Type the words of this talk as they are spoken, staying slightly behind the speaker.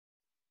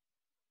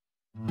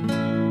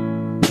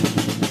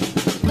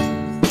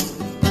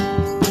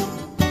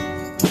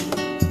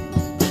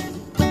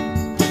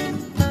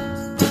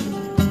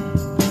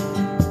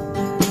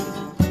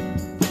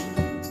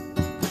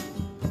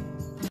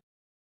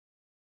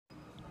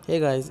Hey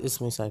guys, it's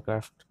me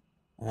Cycraft,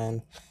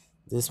 and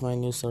this is my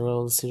new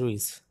survival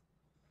series.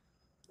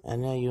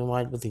 And yeah, you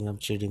might be thinking I'm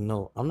cheating.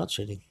 No, I'm not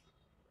cheating.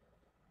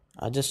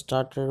 I just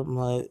started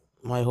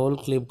my whole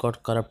clip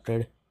got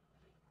corrupted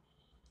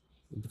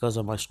because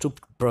of my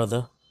stupid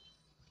brother,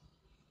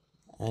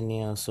 and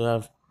yeah, so I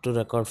have to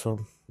record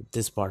from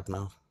this part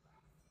now.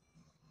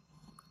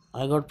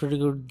 I got pretty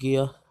good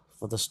gear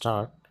for the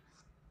start,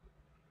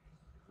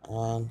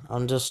 and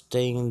I'm just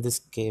staying in this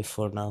cave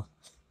for now.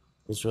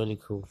 It's really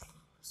cool.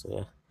 So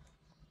yeah,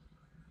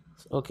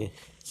 okay,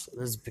 so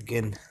let's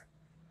begin.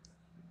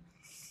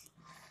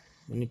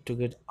 We need to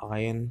get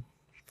iron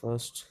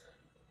first.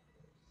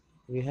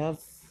 We have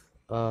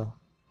a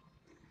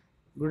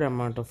good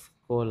amount of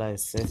coal, I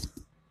say.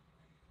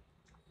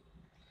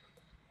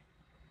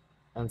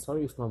 I'm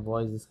sorry if my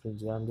voice is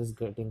cringy. I'm just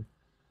getting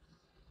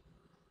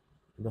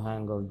the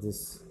hang of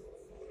this.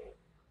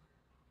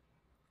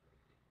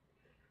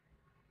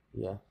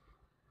 Yeah.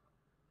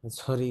 And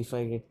sorry if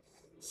I get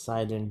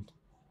silent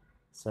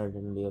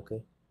suddenly,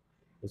 okay?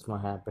 It's my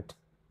habit.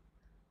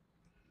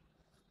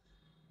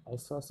 I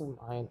saw some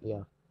iron.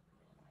 Yeah.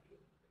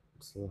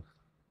 So,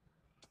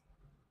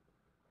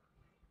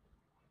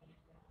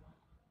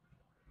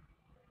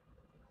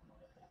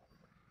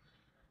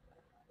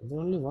 is there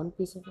only one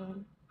piece of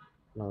iron?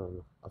 No, no,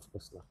 no. Of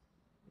course not.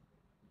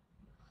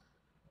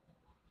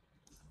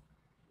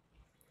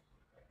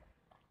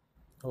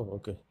 Oh,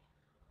 okay.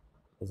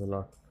 There's a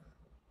lot.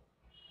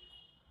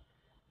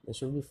 There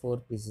should be four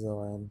pieces of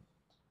iron.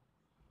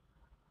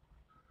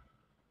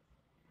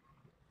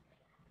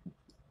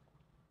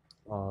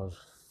 Or.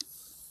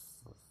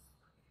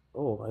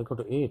 Oh, I got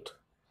to eight.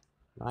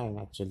 Nine,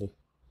 actually.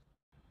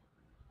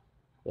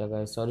 Yeah,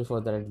 guys. Sorry for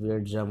that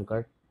weird jump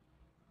cut.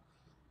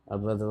 My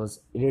brother was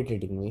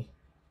irritating me.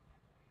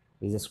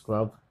 He's a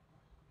scrub.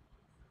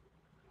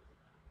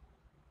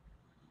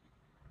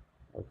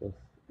 Okay.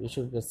 We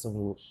should get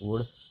some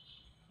wood.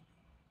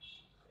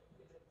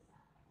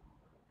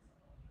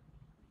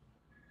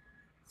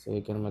 So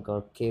we can make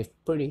our cave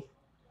pretty.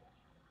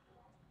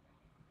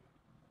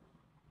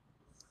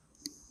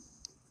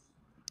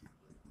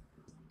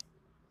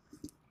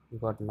 We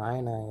got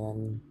 9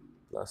 iron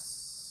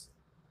plus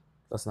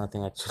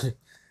nothing actually.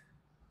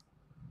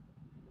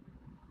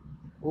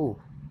 Oh,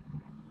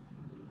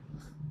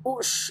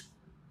 whoosh!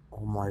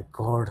 Oh my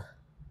god.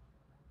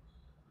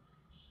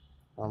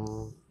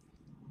 Um,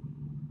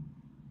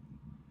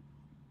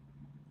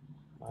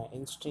 my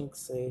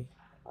instincts say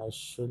I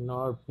should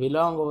not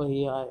belong over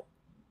here.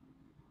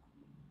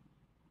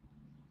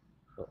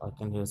 I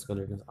can hear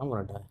skeletons. I'm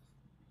gonna die.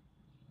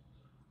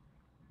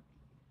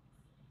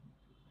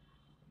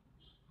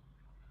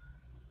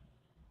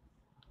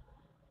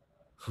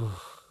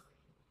 Oh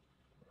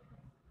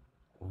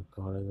my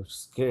god, I got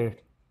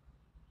scared.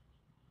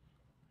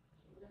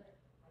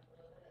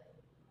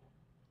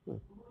 Hmm.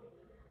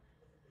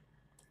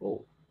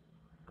 Oh,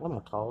 I'm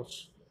a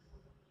torch.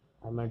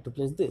 I meant to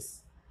place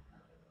this.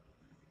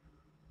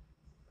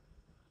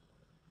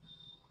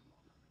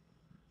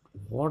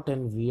 What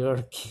an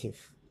weird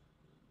cave.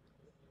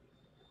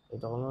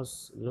 It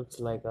almost looks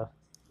like a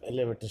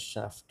elevator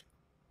shaft.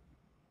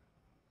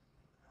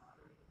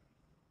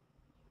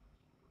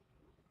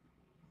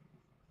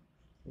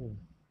 Hmm.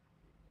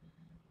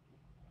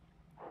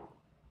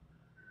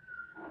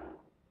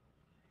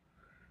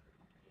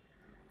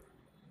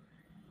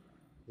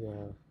 Yeah,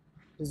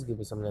 please give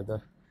me some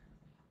leather.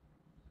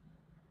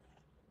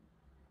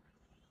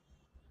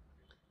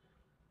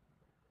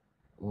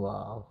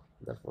 Wow,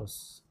 that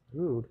was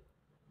rude.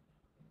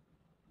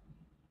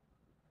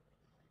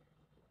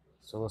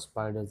 So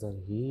spiders are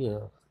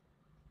here.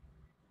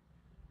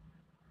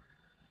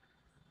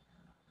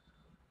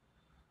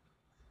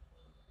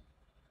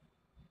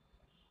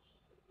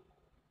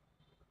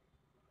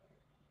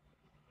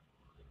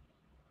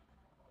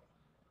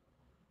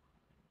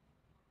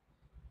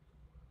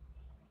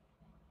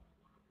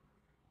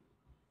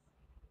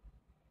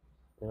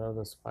 Where are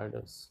the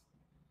spiders?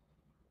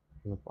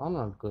 Nope, I'm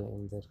not going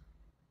in there.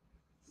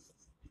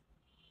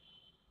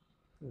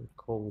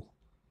 Cool.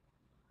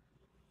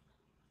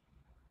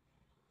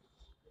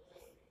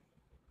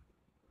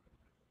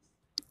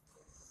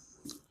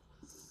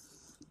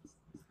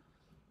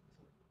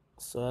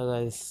 So yeah,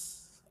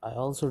 guys, I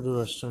also do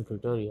restaurant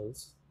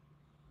tutorials.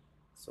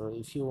 So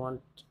if you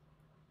want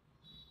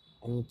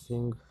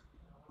anything,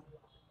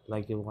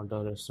 like you want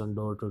a restaurant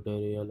door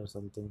tutorial or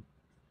something,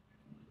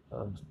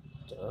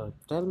 uh,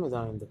 tell me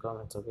down in the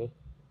comments, okay?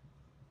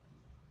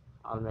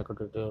 I'll make a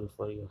tutorial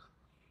for you.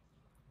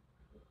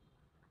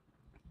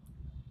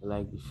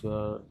 Like if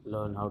you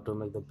learn how to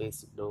make the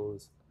basic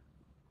doors,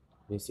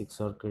 basic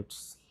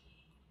circuits,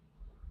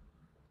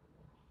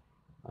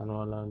 and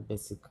all our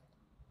basic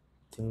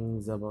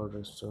things about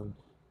restaurant.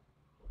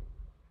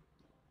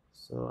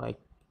 So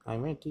I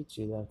may teach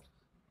you that.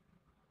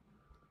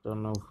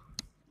 Don't know.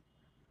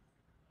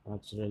 I'm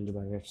actually really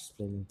bad at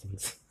explaining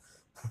things.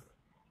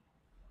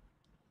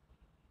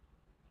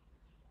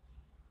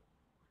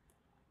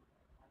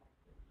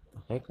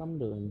 The heck I'm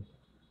doing?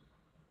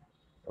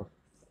 Oh,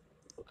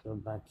 okay, I'm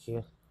back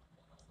here.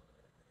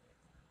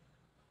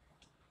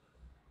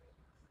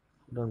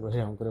 Don't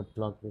worry, I'm gonna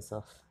block this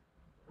off.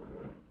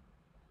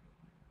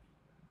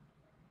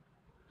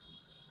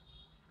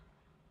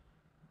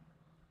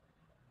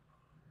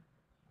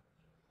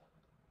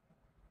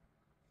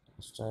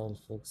 I'll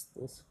fix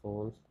this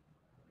hole.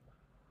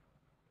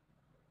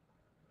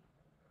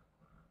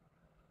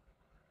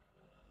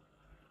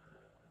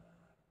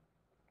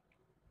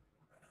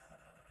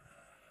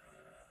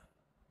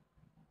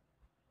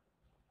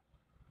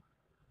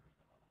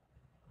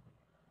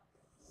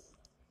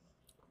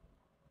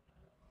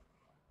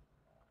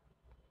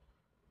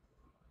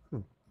 Hmm.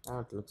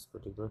 That looks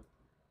pretty good.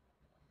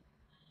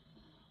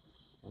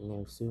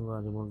 And if you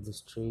want to remove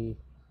this tree,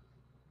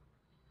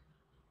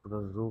 put a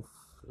roof,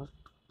 not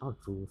not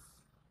roof,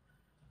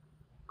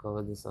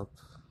 cover this up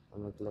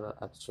and make like an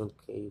actual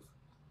cave.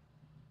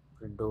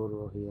 Put a door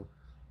over here.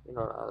 You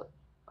know,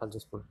 I'll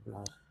just put it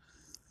now.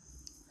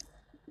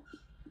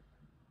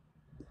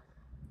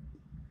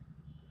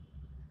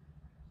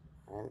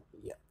 And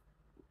yeah,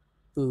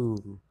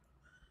 boom.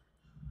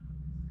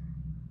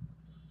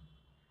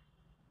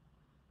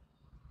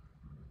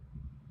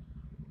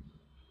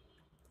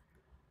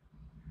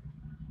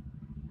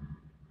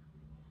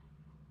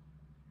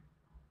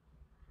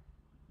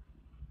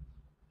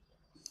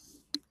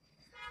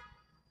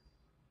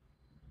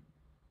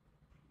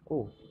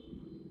 Oh,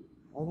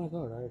 oh my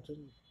god, I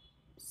didn't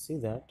see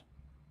that.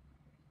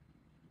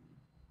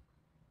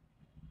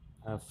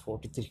 I have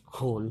 43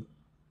 coal.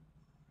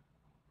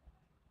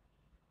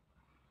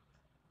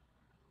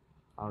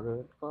 How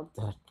did it got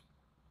that?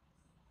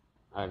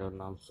 I don't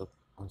know.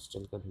 I'm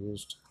still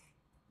confused.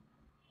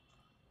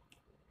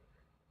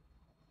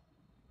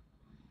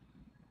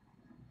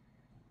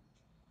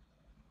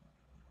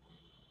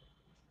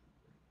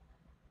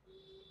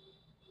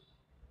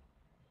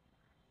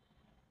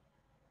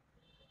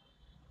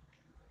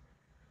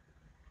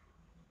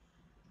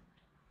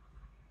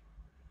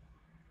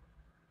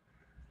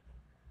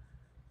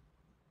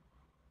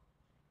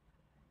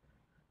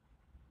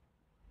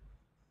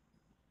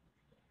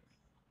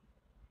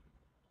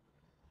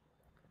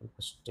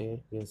 A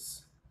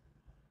staircase.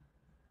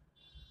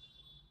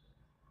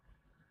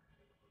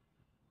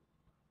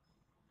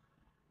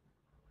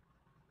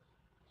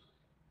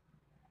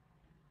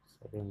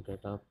 So I can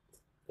get up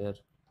there.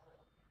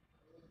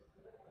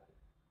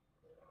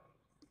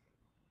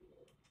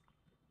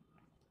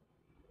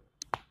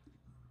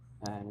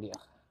 And yeah,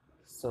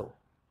 so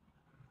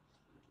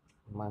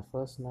my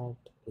first night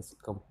is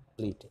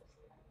completed.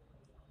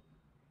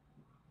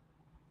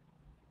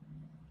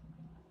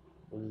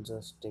 We'll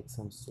just take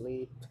some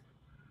sleep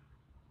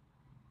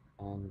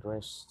and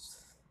rest.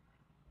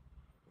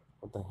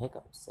 What the heck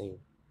I'm saying?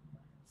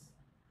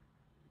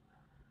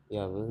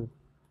 Yeah, we'll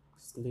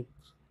sleep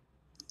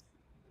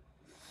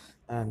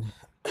and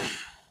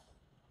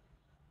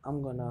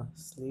I'm gonna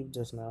sleep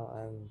just now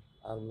and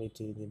I'll meet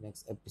you in the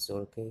next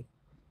episode, okay?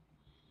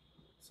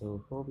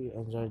 So hope you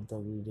enjoyed the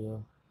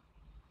video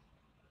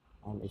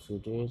and if you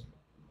did,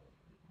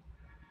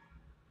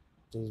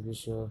 please be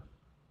sure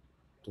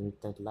to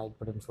hit that like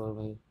button for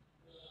me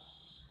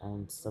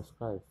and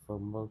subscribe for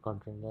more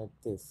content like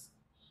this.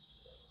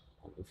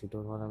 And if you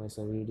don't want to miss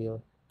a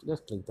video,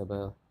 just click the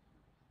bell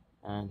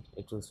and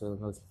it will show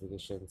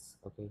notifications,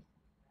 okay?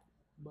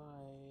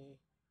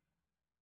 Bye.